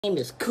Name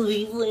is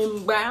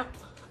Cleveland Brown.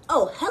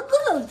 Oh,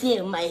 hello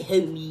there, my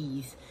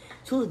homies.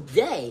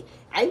 Today,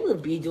 I will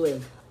be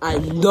doing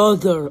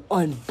another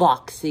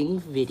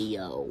unboxing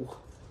video.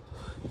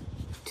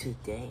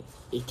 Today,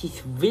 it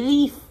is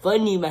really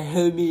funny, my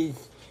homies.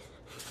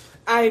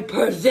 I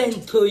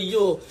present to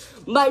you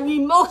my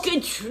remote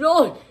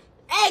control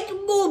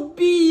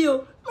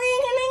Eggmobile.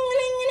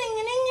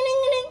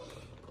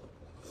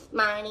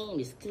 My name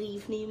is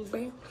Cleveland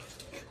Brown.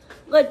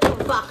 Let's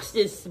unbox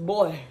this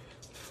boy.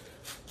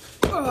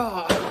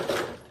 Well,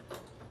 that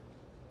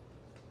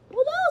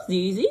was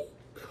easy.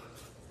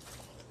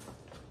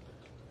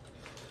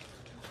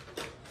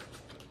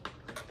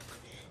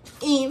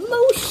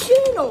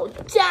 Emotional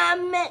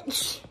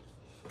damage.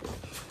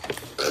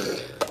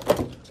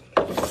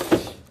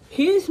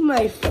 Here's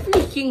my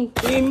freaking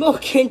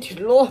remote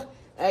control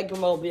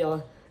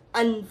Eggmobile.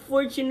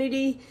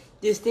 Unfortunately,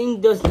 this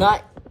thing does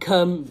not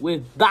come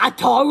with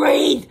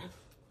batteries.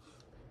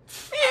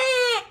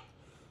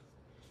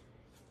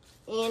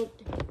 And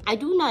I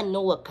do not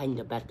know what kind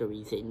of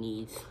batteries it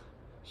needs.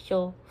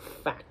 So,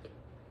 fact.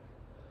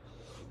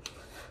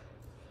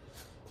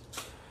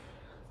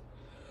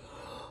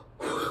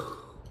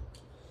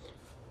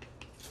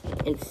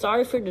 And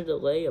sorry for the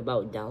delay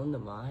about down the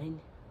line.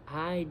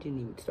 I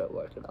didn't even start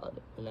working on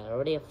it. And I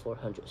already have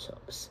 400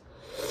 subs.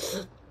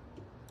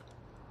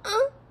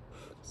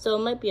 So it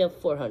might be a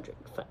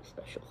 405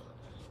 special.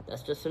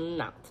 That's just an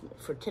announcement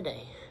for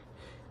today.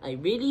 I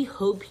really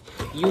hope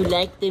you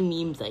like the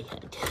memes I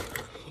had.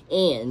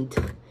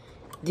 And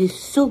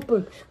this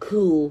super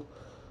cool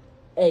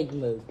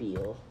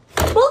Eggmobile.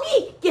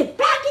 Boogie, get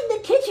back in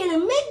the kitchen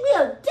and make me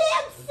a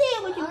damn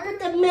sandwich and put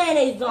the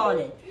mayonnaise on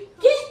it.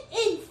 Get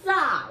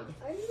inside.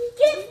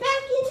 Get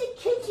back in the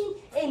kitchen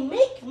and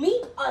make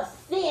me a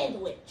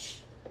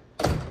sandwich.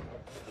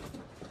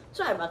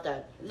 Sorry about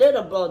that.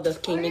 Little bro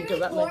just came into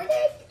my...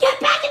 Get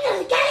back in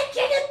the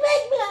kitchen and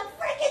make me a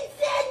freaking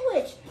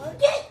sandwich.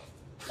 Get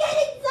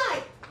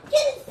inside.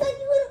 Get inside,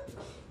 you little...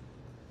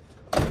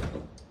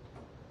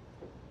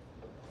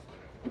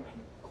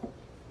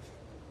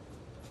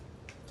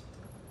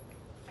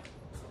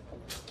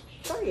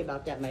 Sorry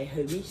about that, my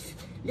homies.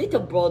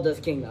 Little bro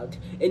just came out,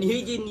 and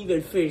he didn't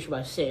even finish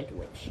my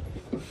sandwich.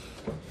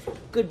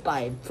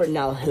 Goodbye for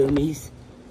now, homies.